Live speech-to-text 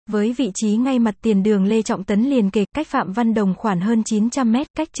Với vị trí ngay mặt tiền đường Lê Trọng Tấn liền kề, cách Phạm Văn Đồng khoảng hơn 900 mét,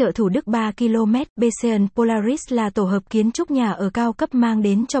 cách chợ Thủ Đức 3 km, bcons Polaris là tổ hợp kiến trúc nhà ở cao cấp mang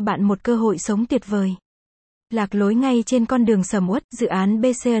đến cho bạn một cơ hội sống tuyệt vời. Lạc lối ngay trên con đường sầm uất, dự án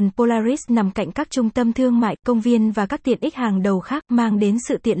bcons Polaris nằm cạnh các trung tâm thương mại, công viên và các tiện ích hàng đầu khác, mang đến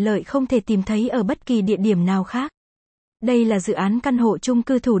sự tiện lợi không thể tìm thấy ở bất kỳ địa điểm nào khác. Đây là dự án căn hộ chung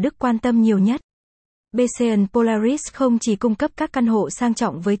cư Thủ Đức quan tâm nhiều nhất. bcons Polaris không chỉ cung cấp các căn hộ sang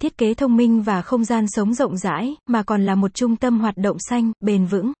trọng với thiết kế thông minh và không gian sống rộng rãi, mà còn là một trung tâm hoạt động xanh, bền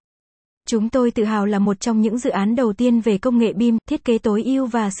vững. Chúng tôi tự hào là một trong những dự án đầu tiên về công nghệ BIM, thiết kế tối ưu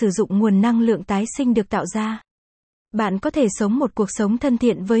và sử dụng nguồn năng lượng tái sinh được tạo ra. Bạn có thể sống một cuộc sống thân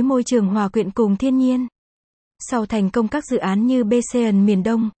thiện với môi trường hòa quyện cùng thiên nhiên. Sau thành công các dự án như bcons Miền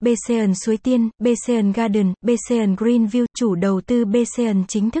Đông, bcons Suối Tiên, bcons Garden, bcons Greenview, chủ đầu tư bcons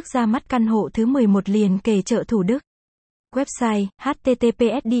chính thức ra mắt căn hộ thứ 11 liền kề chợ Thủ Đức. Website: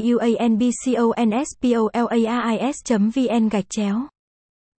 https://duanbconspolaris.vn